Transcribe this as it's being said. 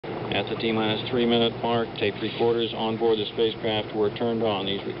At the T-minus 3-minute mark, tape recorders on board the spacecraft were turned on.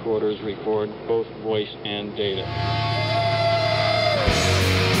 These recorders record both voice and data. We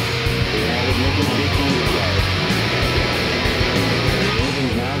have ignition sequence start. The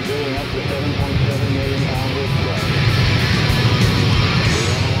engine's now building up to 7.7 million pounds of thrust. We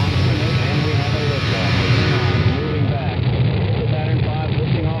have a launch commit and we have a liftoff. Moving back. The Saturn V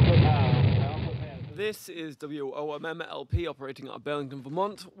lifting off with power. This is WOMM-LP operating out of Burlington,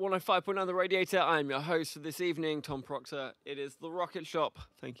 Vermont. 105.9 The Radiator. I'm your host for this evening, Tom Proctor. It is The Rocket Shop.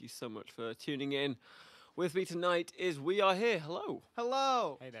 Thank you so much for tuning in. With me tonight is We Are Here. Hello.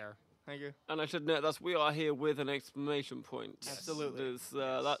 Hello. Hey there. Thank you. And I should note that's We Are Here with an exclamation point. Absolutely.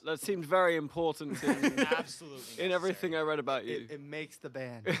 That seemed very important Absolutely in everything I read about you. It makes the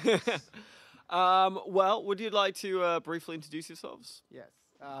band. Well, would you like to briefly introduce yourselves? Yes.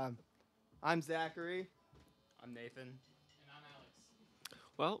 I'm Zachary. I'm Nathan. And I'm Alex.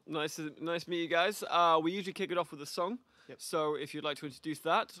 Well, nice to meet you guys. We usually kick it off with a song. Yep. So if you'd like to introduce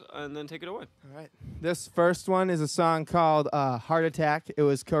that and then take it away. All right. This first one is a song called Heart Attack. It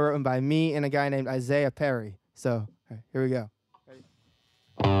was co-written by me and a guy named Isaiah Perry. So, all right, here we go. Ready?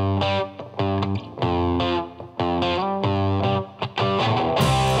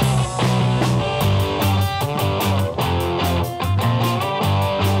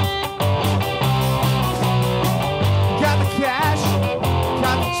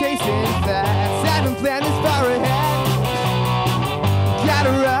 Chasing fast, I've been planning this far ahead.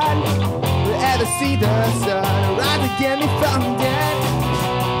 Gotta run, ever see the sun rise to get me from dead.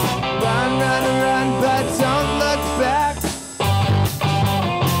 Run, run, run, but don't look back.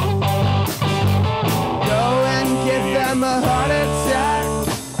 Go and give them a heart attack.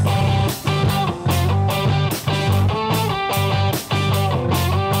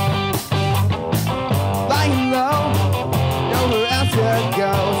 Lying low, nowhere else to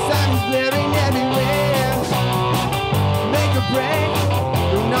go. Sun's glaring everywhere. Make a break,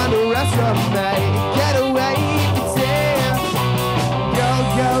 don't underestimate. Get away if you dare. Go,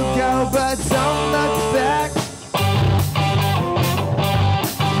 go, go, but don't look back.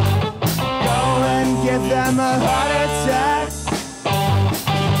 Go and give them a heart attack.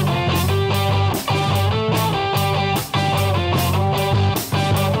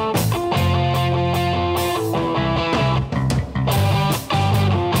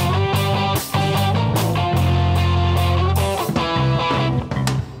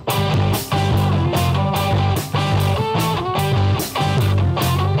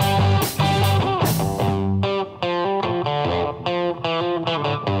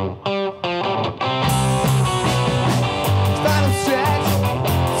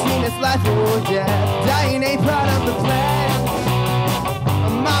 Life or death, dying ain't part of the plan.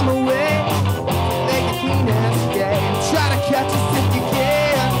 I'm on my way, make a clean escape. Try to catch us if you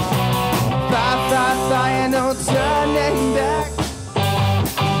can. Fly, fly, fly, and no turning back.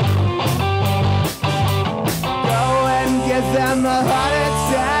 Go and give them a heart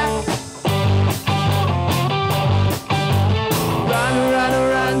attack. Run, run,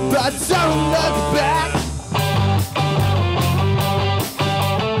 run, but don't look back.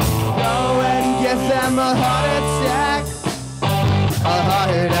 Give them a heart attack, a heart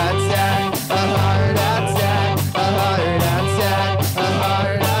attack, a heart attack, a heart attack, a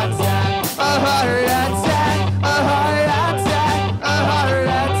heart attack, a heart attack, a heart attack, a heart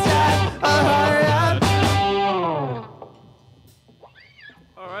attack, a heart attack.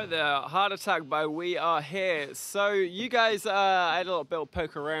 All right there, Heart Attack by We Are Here. So you guys had a little bit of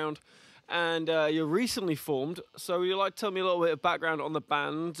poke around. And you're recently formed, so would you like to tell me a little bit of background on the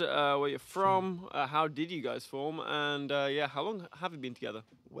band, where you're from, how did you guys form, and yeah, how long have you been together?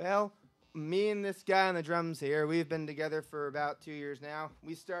 Well, me and this guy on the drums here, we've been together for about 2 years now.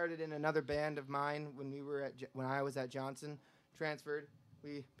 We started in another band of mine when I was at Johnson, transferred.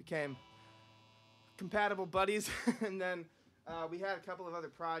 We became compatible buddies, and then we had a couple of other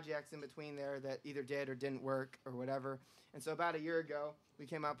projects in between there that either did or didn't work or whatever. And so about a year ago, we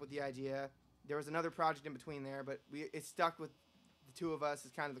came up with the idea. There was another project in between there, but it stuck with the two of us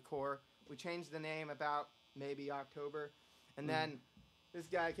as kind of the core. We changed the name about maybe October, and then this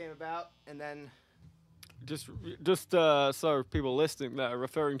guy came about, and then... Just so people listening that are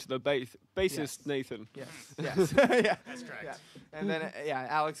referring to the bassist Yes. Nathan. Yes, yes. Yeah. That's correct. Yeah. And then,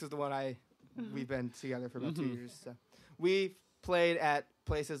 Alex is the one we've been together for about 2 years. So we played at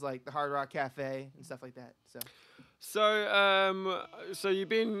places like the Hard Rock Cafe and stuff like that. So you've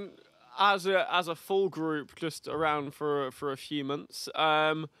been as a full group just around for a few months.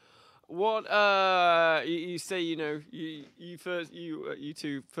 What you say? You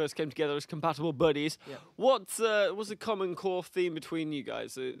two first came together as compatible buddies. Yeah. What's a common core theme between you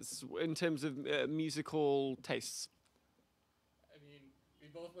guys? It's in terms of musical tastes. I mean, we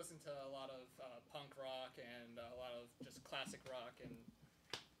both listen to a lot of punk rock and a lot of just classic rock and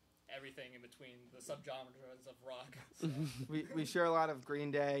everything in between the subgenres of rock. So. We share a lot of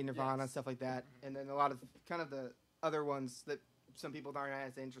Green Day, Nirvana, Yes. stuff like that, and then a lot of kind of the other ones that some people aren't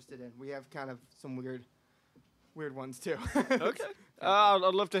as interested in. We have kind of some weird ones too. Okay. I'd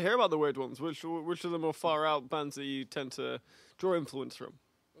love to hear about the weird ones. Which are the more far out bands that you tend to draw influence from?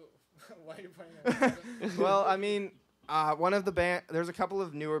 Why are you pointing at me? Well, I mean, one of the there's a couple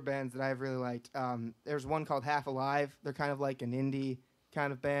of newer bands that I've really liked. There's one called Half Alive. They're kind of like an indie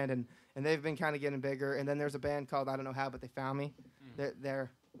kind of band, and they've been kind of getting bigger. And then there's a band called I Don't Know How, But They Found Me. They're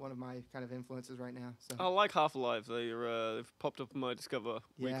one of my kind of influences right now. So I like Half Alive. They've popped up on my Discover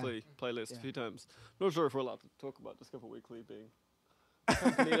Yeah. Weekly playlist a Yeah. few times. Not sure if we're allowed to talk about Discover Weekly being a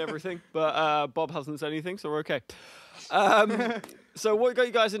company and everything, but Bob hasn't said anything, so we're okay. So what got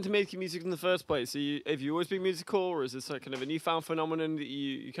you guys into making music in the first place? Have you always been musical, or is this a kind of a newfound phenomenon that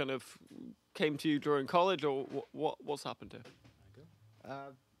you kind of came to during college, or what's happened here?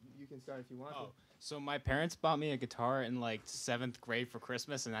 you can start if you want. Oh, so my parents bought me a guitar in like 7th grade for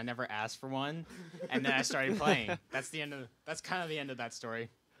Christmas, and I never asked for one. And then I started playing. That's kind of the end of that story.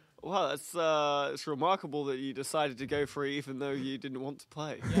 Wow, it's remarkable that you decided to go for it even though you didn't want to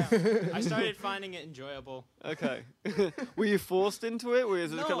play. Yeah, I started finding it enjoyable. Okay. Were you forced into it, or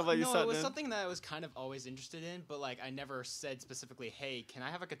is it kind of like you sat it was down? something that I was kind of always interested in, but like I never said specifically, "Hey, can I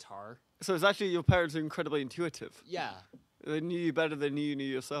have a guitar?" So it's actually your parents are incredibly intuitive. Yeah, They knew you better than you knew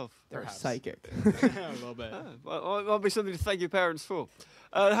yourself. They're perhaps. psychic. a little bit. Well, that'll be something to thank your parents for.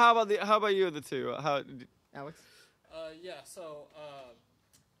 How about you, the two? Alex? Yeah, so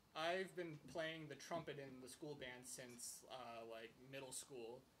I've been playing the trumpet in the school band since like middle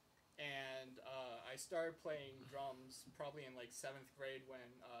school, and I started playing drums probably in like 7th grade when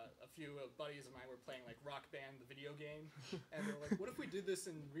a few buddies of mine were playing like Rock Band, the video game, and they were like, "What if we did this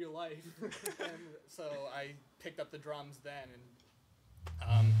in real life?" And so I picked up the drums then,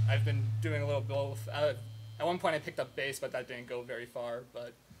 and I've been doing a little both. At one point, I picked up bass, but that didn't go very far.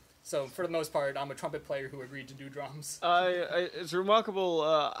 But so for the most part, I'm a trumpet player who agreed to do drums. It's remarkable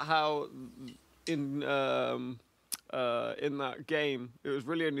how in that game it was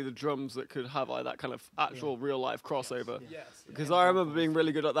really only the drums that could have like that kind of actual real life crossover. Yes. Because I remember being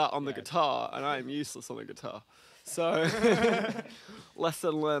really good at that on the Yeah. guitar, and I am useless on the guitar. So,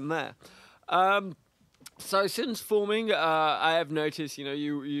 lesson learned there. So since forming, I have noticed,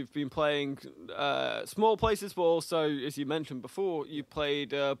 you've been playing small places, but also, as you mentioned before, you played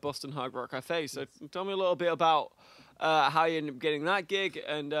Boston Hard Rock Cafe. So tell me a little bit about how you ended up getting that gig,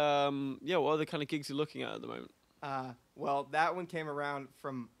 and what other kind of gigs you're looking at the moment. Well, that one came around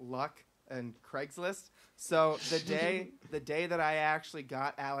from luck and Craigslist. So the day that I actually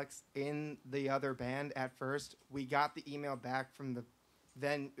got Alex in the other band at first, we got the email back from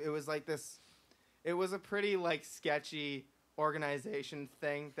then it was like this. It was a pretty like sketchy organization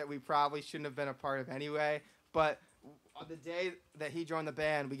thing that we probably shouldn't have been a part of anyway. But on the day that he joined the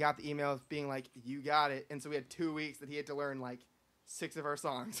band, we got the email being like, "You got it," and so we had 2 weeks that he had to learn like 6 of our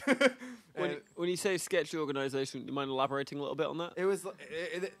songs. When you say sketchy organization, do you mind elaborating a little bit on that? It was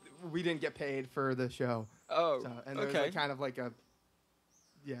we didn't get paid for the show. Oh, So, and there was okay. like kind of like it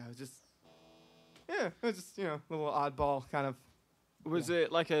was just a little oddball kind of. Was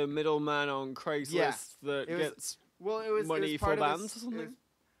it like a middleman on Craigslist Yeah. that It was- gets... Well, it was Money it was for part of bands this- or something? it was-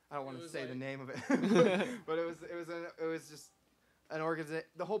 I don't want It to was say the like- name of it, but it was just an organization.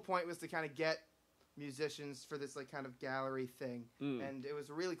 The whole point was to kind of get musicians for this like kind of gallery thing, and it was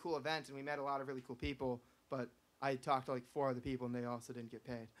a really cool event, and we met a lot of really cool people. But I talked to like 4 other people, and they also didn't get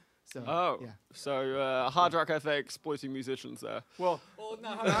paid. So Oh, yeah. so Hard Rock Cafe exploiting musicians there. Well, Well,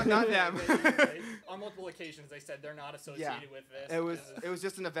 Not them. On multiple occasions, they said they're not associated with this. it was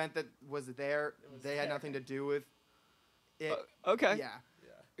just an event that was there. was They had there. nothing to do with it. Okay. Yeah.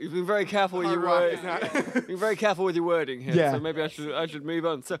 You've been very careful with Hard your rock word. is not- You're very careful with your wording here. Yeah. So maybe I should move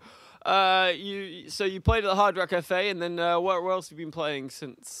on. So, you played at the Hard Rock Cafe, and then what else have you been playing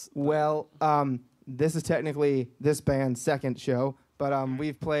since? Well, this is technically this band's second show, but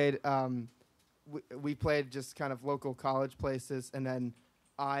we've played we played just kind of local college places, and then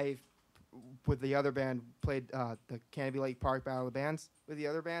I, with the other band, played the Canopy Lake Park Battle of the Bands with the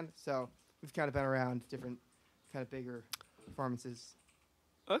other band. So we've kind of been around different kind of bigger performances.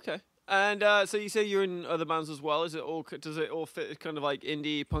 Okay. And so you say you're in other bands as well. Does it all fit kind of like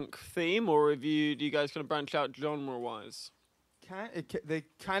indie punk theme, or do you guys kind of branch out genre wise? they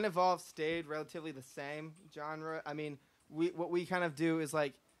kind of all stayed relatively the same genre. I mean, what we kind of do is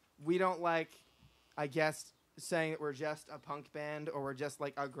like we don't like, I guess, saying that we're just a punk band or we're just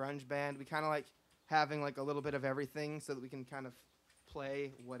like a grunge band. We kind of like having like a little bit of everything so that we can kind of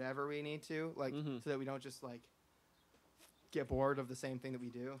play whatever we need to, like so that we don't just like get bored of the same thing that we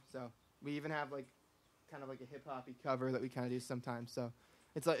do. So we even have like kind of like a hip hoppy cover that we kind of do sometimes. So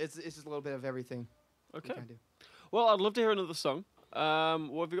it's like it's just a little bit of everything. Okay. We do. Well, I'd love to hear another song.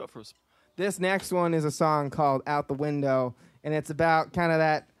 What have you got for us? This next one is a song called Out the Window, and it's about kind of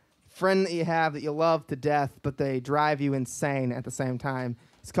that friend that you have that you love to death, but they drive you insane at the same time.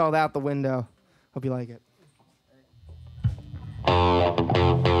 It's called Out the Window. Hope you like it.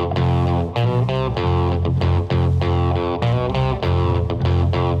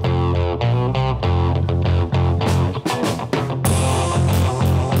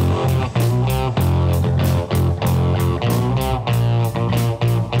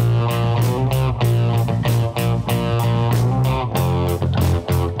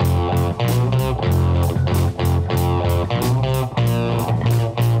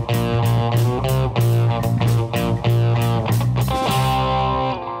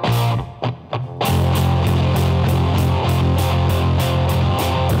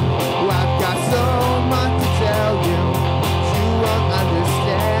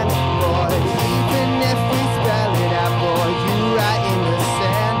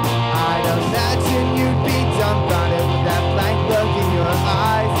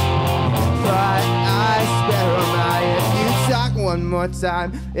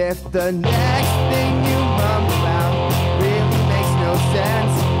 Time. If the next thing you mumble out really makes no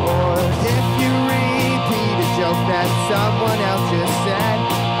sense, or if you repeat a joke that someone else just said,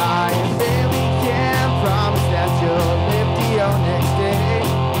 I really can't promise that you'll live to your next day.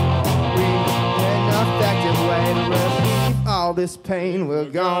 An effective way to relieve all this pain.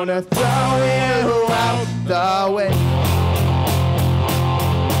 We're gonna throw you out the window.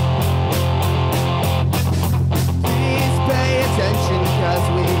 Attention, cause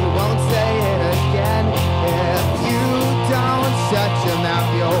we won't say it again. If you don't shut your mouth,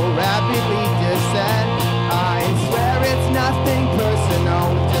 you'll rapidly descend. I swear it's nothing personal,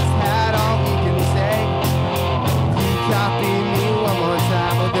 we just had all we can say. You copy me one more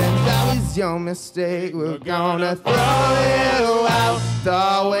time, but then that was your mistake. We're gonna throw you out the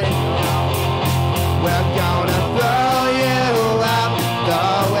window. We're gonna throw you out the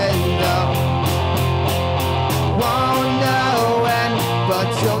window. Won't know when, but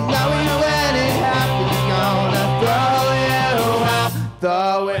you'll know it when it happens. Gonna throw you out the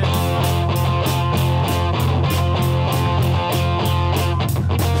window.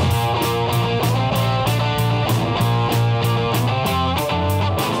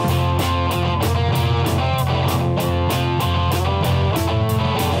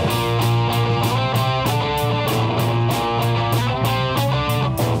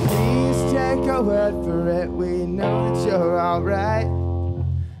 Please take our word for it. We know that you're alright,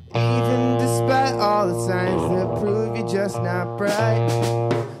 even despite all the signs that prove you're just not bright.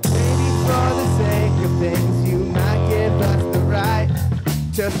 Maybe for the sake of things, you might give us the right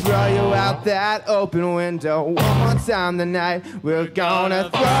to throw you out that open window one more time tonight. We're gonna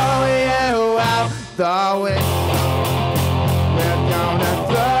throw you out the window. We're gonna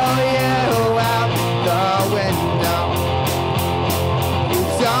throw you out the window. You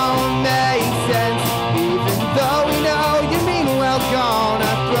don't make sense, even though we know you mean well.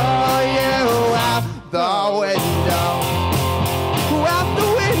 Gonna throw you out the window. Out the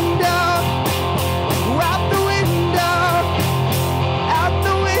window. Out the window. Out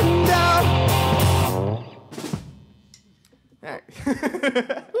the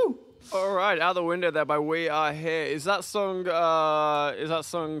window. Woo. All right, Out the Window there by We Are Here. Is that song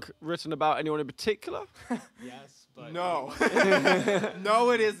written about anyone in particular? Yes, but No.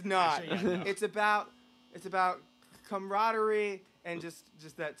 No, it is not. It's about camaraderie and just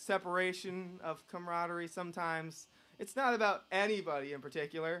that separation of camaraderie sometimes. It's not about anybody in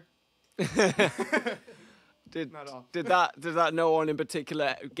particular. Did Not all. did that no one in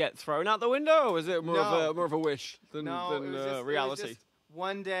particular get thrown out the window, or was it more of a wish than It was reality? just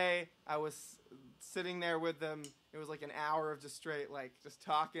one day I was sitting there with them. It was like an hour of just straight, like, just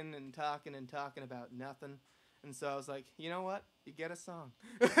talking and talking and talking about nothing. And so I was like, you know what? You get a song.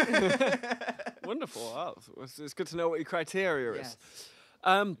 Wonderful. Oh, it's good to know what your criteria is.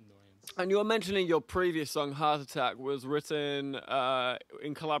 Yes. And you were mentioning your previous song, Heart Attack, was written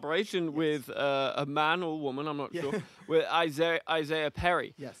in collaboration with a man or woman, I'm not sure, with Isaiah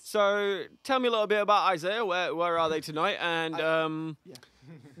Perry. Yes. So tell me a little bit about Isaiah. Where are they tonight? And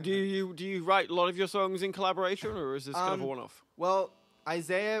Do you write a lot of your songs in collaboration, or is this kind of a one-off? Well,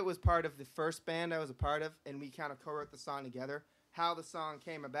 Isaiah was part of the first band I was a part of, and we kind of co-wrote the song together. How the song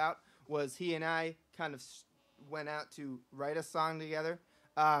came about was he and I kind of went out to write a song together.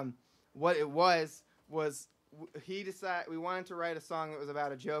 What it was he decided we wanted to write a song that was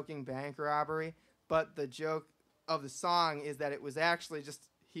about a joking bank robbery, but the joke of the song is that it was actually just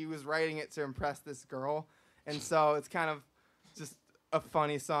he was writing it to impress this girl, and so it's kind of just a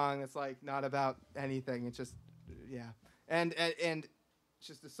funny song that's like not about anything. It's just and it's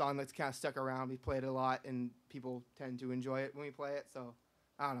just a song that's kind of stuck around. We played it a lot, and people tend to enjoy it when we play it. So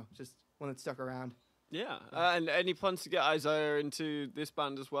I don't know, just one that's stuck around. Yeah, and any plans to get Isaiah into this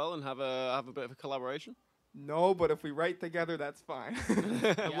band as well and have a bit of a collaboration? No, but if we write together, that's fine.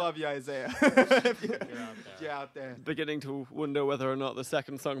 I love you, Isaiah. If you're out there. You're out there. Beginning to wonder whether or not the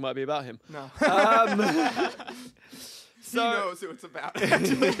second song might be about him. No. So, he knows who it's about.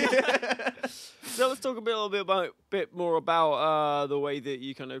 Actually. So let's talk a little bit more about the way that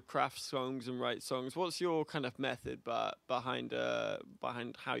you kind of craft songs and write songs. What's your kind of method behind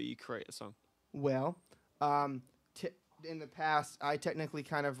how you create a song? Well, in the past, I technically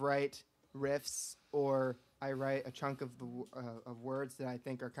kind of write riffs, or I write a chunk of the of words that I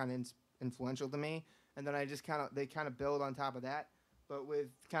think are kind of influential to me, and then I just they kind of build on top of that. But with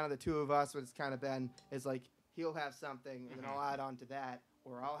kind of the two of us, what it's kind of been is like he'll have something, and then I'll add on to that,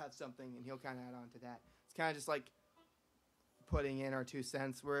 or I'll have something, and he'll kind of add on to that. It's kind of just like putting in our 2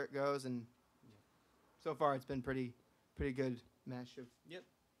 cents where it goes, and so far it's been pretty good mesh of. Yep.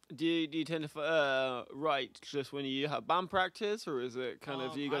 Do you tend to write just when you have band practice, or is it kind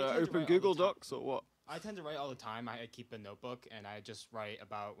of you got to open Google Docs or what? I tend to write all the time. I keep a notebook, and I just write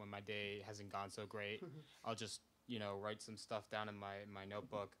about when my day hasn't gone so great. I'll just write some stuff down in my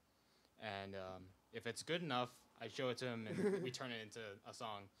notebook, and if it's good enough, I show it to him, and we turn it into a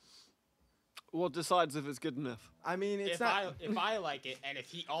song. What decides if it's good enough? I mean, it's if not. if I like it, and if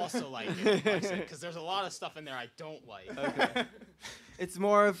he also likes it, because there's a lot of stuff in there I don't like. Okay. It's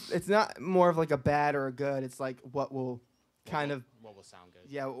not more of like a bad or a good. It's like what will kind of. What will sound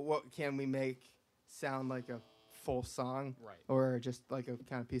good? Yeah, what can we make sound like a full song, Right. or just like a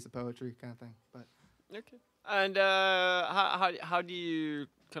kind of piece of poetry kind of thing. But Okay. And how do you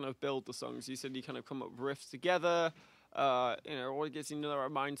kind of build the songs? You said you kind of come up with riffs together. What gets you into the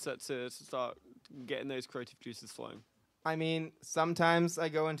right mindset to start getting those creative juices flowing? I mean, sometimes I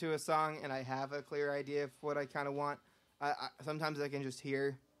go into a song and I have a clear idea of what I kind of want. Sometimes I can just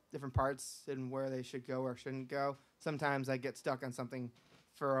hear different parts and where they should go or shouldn't go. Sometimes I get stuck on something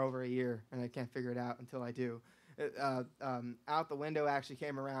for over a year and I can't figure it out until I do. Out the Window actually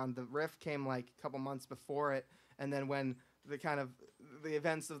came around. The riff came like a couple months before it, and then when the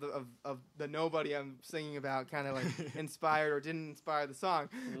events of the Nobody I'm singing about kind of like inspired or didn't inspire the song,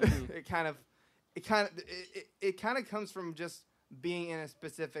 it kind of comes from just being in a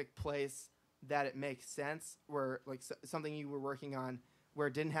specific place that it makes sense, where like something you were working on where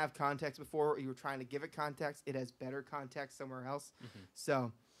it didn't have context before, or you were trying to give it context, it has better context somewhere else.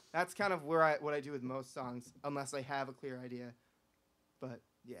 So that's kind of what I do with most songs, unless I have a clear idea. But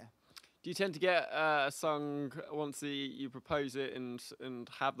yeah. Do you tend to get a song once you propose it and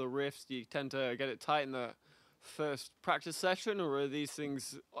have the riffs? Do you tend to get it tight in the first practice session, or are these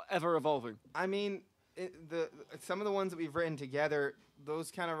things ever evolving? I mean, some of the ones that we've written together,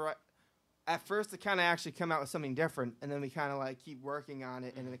 those kind of at first it kind of actually come out with something different, and then we kind of like keep working on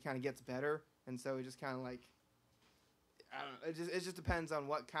it, and then it kind of gets better, and so we just kind of like. I don't know. It just depends on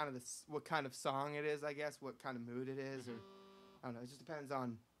what kind of song it is, I guess, what kind of mood it is, or I don't know. It just depends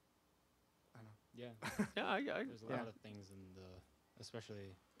on. I don't know. Yeah. Yeah, I There's a lot of things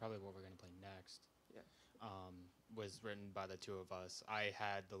especially probably what we're gonna play next. Yeah. Was written by the two of us. I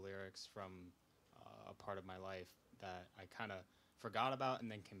had the lyrics from a part of my life that I kind of forgot about and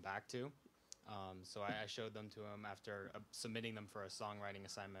then came back to. So I showed them to him after submitting them for a songwriting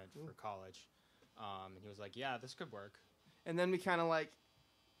assignment for college. And he was like, "Yeah, this could work." And then we kind of like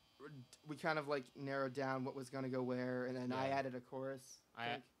narrowed down what was going to go where, and then I added a chorus.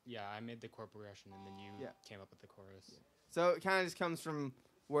 I made the chord progression, and then you came up with the chorus. Yeah. So it kind of just comes from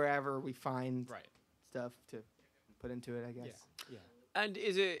wherever we find Right. stuff to put into it, I guess. Yeah. And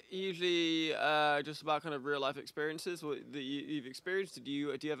is it usually just about kind of real life experiences that you've experienced? Do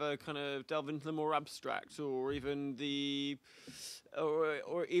you ever kind of delve into the more abstract, or even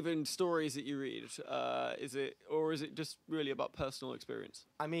or even stories that you read? Is it just really about personal experience?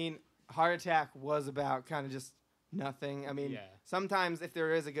 I mean, Heart Attack was about kind of just nothing. I mean, sometimes if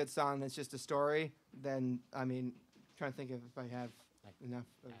there is a good song that's just a story, then I mean, I'm trying to think of if I have Like enough.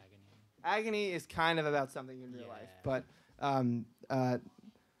 Agony. Agony is kind of about something in real life, but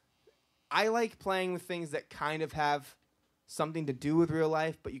I like playing with things that kind of have something to do with real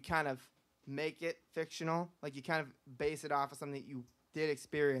life, but you kind of make it fictional. Like you kind of base it off of something that you did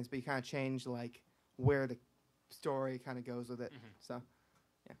experience, but you kind of change like where the story kind of goes with it. So,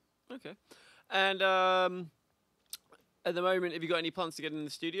 yeah. Okay. And at the moment, have you got any plans to get in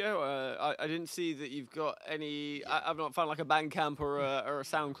the studio? I didn't see that you've got any. I've not found like a Bandcamp or a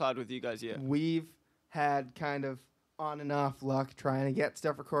SoundCloud with you guys yet. We've had kind of on and off luck trying to get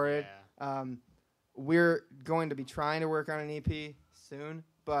stuff recorded. Yeah. We're going to be trying to work on an EP soon,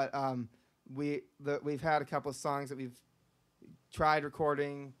 but we've had a couple of songs that we've tried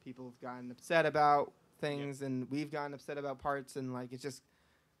recording. People have gotten upset about things, and we've gotten upset about parts, and like it's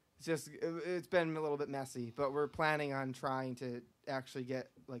been a little bit messy. But we're planning on trying to actually get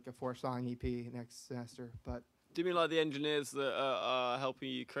like a 4-song EP next semester. But do you mean like the engineers that are helping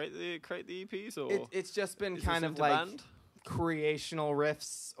you create the EPs, or it's just been is kind this of in like demand? creational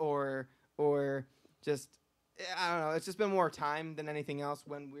riffs or just I don't know. It's just been more time than anything else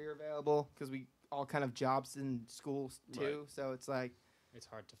when we're available because we all kind of jobs in schools too. Right. So it's like It's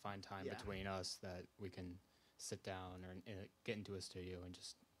hard to find time Yeah. between us that we can sit down or get into a studio and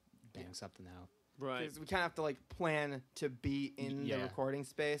just bang something out. Right. 'cause we kind of have to like plan to be in Yeah. the recording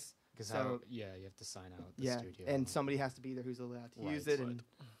space. Because So- you have to sign out the Yeah, studio. and somebody has to be there who's allowed to use Right. it and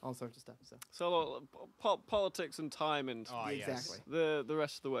all sorts of stuff. So So politics and time and oh, yes. exactly. the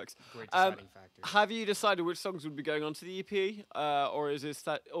rest of the works. Great Um, deciding factor. Have you decided which songs would be going onto the EP, or is this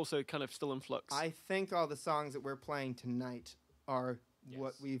that also kind of still in flux? I think all the songs that we're playing tonight are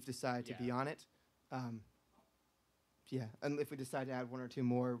what Yes. we've decided to be Yeah. on it. Yeah, and if we decide to add one or two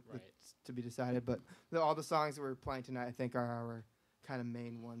more, Right. it's to be decided. But all the songs that we're playing tonight, I think, are our kind of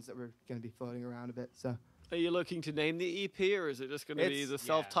main ones that we're going to be floating around a bit. So Are you looking to name the EP, or is it just going to be It's- the Yeah.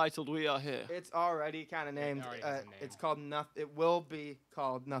 self-titled "We Are Here"? it's already kind of named. already has a name. It's called It will be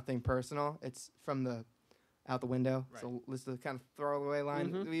called Nothing Personal. It's from the Out the Window. So this is the kind of throwaway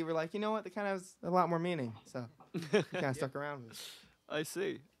line. Mhm. We were like, you know what? That kind of has a lot more meaning. So we kind of stuck around with it. I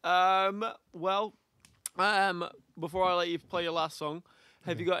see. Well, before I let you play your last song,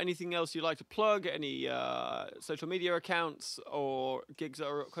 have you got anything else you'd like to plug? Any social media accounts or gigs that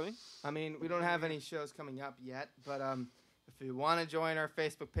are upcoming? I mean, we don't have any shows coming up yet, but if you want to join our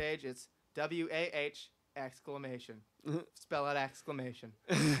Facebook page, it's WAH exclamation. Spell out exclamation.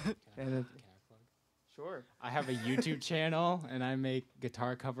 And Can I plug? Sure. I have a YouTube channel, and I make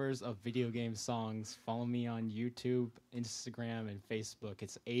guitar covers of video game songs. Follow me on YouTube, Instagram, and Facebook.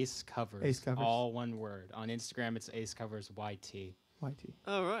 It's Ace Covers. Ace Covers. All one word. On Instagram, it's Ace Covers YT. YT.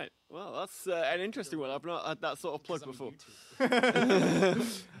 All right. Well, that's an interesting one. I've not had that sort of plug before.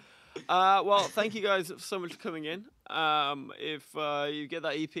 Well, thank you guys so much for coming in. If you get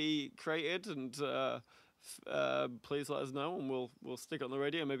that EP created, and please let us know, and we'll stick it on the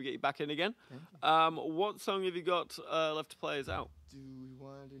radio and maybe get you back in again. What song have you got left to play us out? Do we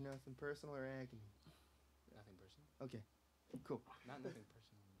want to do nothing personal or agony? Nothing personal. Okay. Cool. Not nothing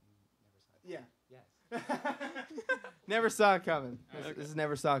personal. Never saw it. Yeah. Yes. Never saw it coming. Okay. This is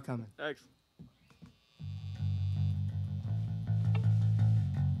never saw it coming. Excellent.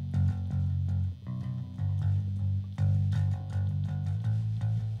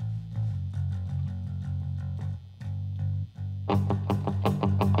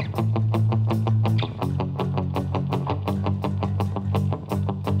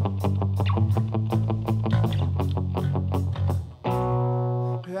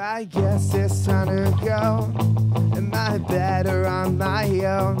 I guess it's time to go. Am I better on my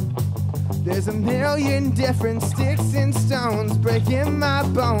own? There's a million different sticks and stones breaking my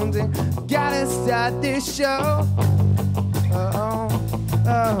bones, and gotta start this show. Oh,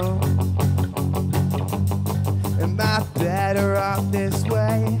 oh. Am I better off this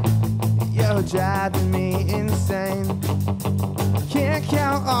way? You're driving me insane. Can't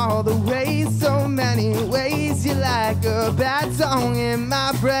count all the ways, so many ways you like a bad song in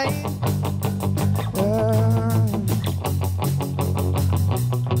my brain.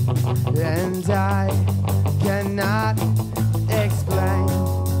 And I cannot explain.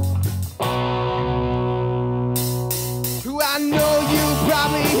 I know you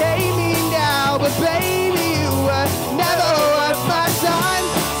probably hate me now, but baby, you were never worth my time.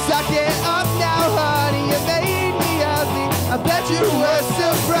 Suck it up now, honey, you made me ugly. I bet you were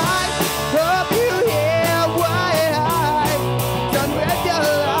surprised. Hope you hear why I'm done with your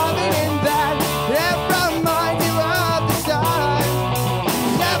loving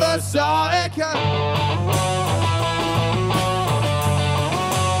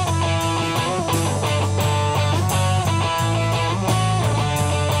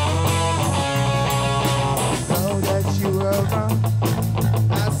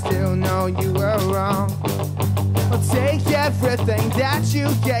everything that you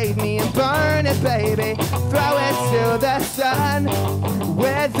gave me and burn it, baby. Throw it to the sun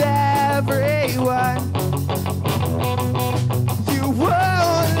with everyone. You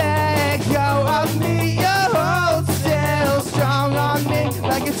won't let go of me. You hold still strong on me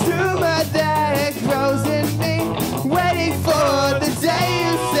like a tumor that grows in me, waiting for the day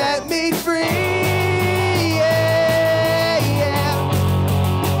you set me free. Yeah, yeah.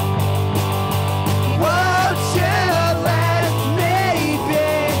 Won't you let me be?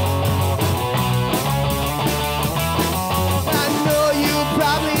 I know you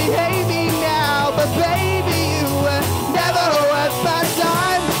probably hate me now, but baby, you were never worth my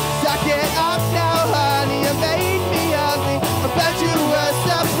time. Suck it up now, honey, you made me ugly. I bet you were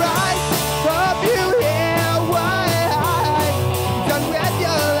surprised. Hope you hear what I've done with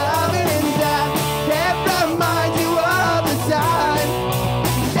your loving, and that it reminds you all the time.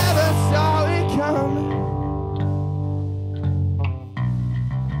 Never saw it coming.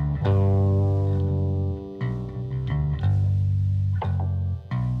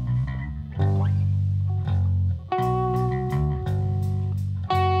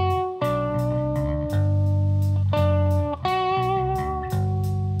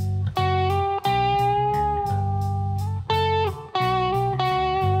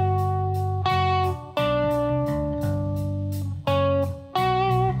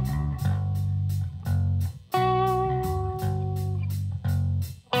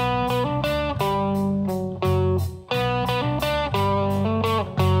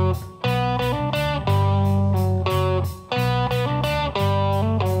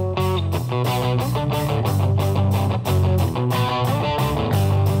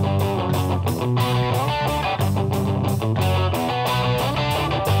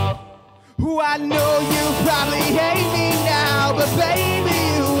 Who I know you probably hate me now, but baby,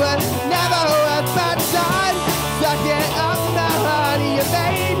 you were never worth my time. Suck it up now, honey, you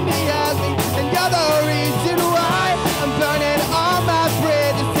made me ugly, and you're the reason why I'm burning all my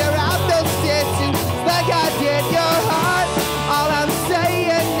bridges, tear out those stitches like I did your heart. All I'm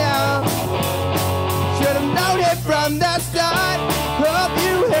saying now, should have known it from the start. Hope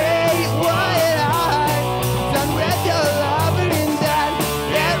you hate what I've done with your loving, and that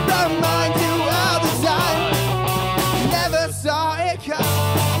it reminds you all the time. Never saw it come.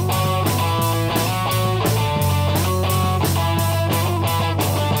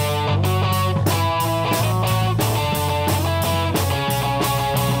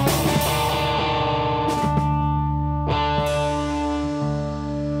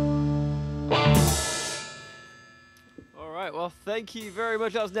 All right, well, thank you very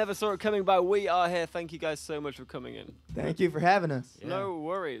much. That was Never Saw It Coming by We Are Here. Thank you guys so much for coming in. Thank you for having us. No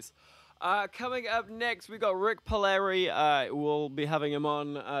worries. Coming up next, we got Rick Polari. We'll be having him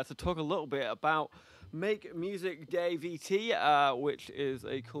on to talk a little bit about Make Music Day VT, which is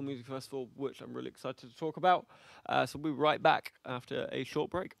a cool music festival, which I'm really excited to talk about. So we'll be right back after a short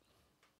break.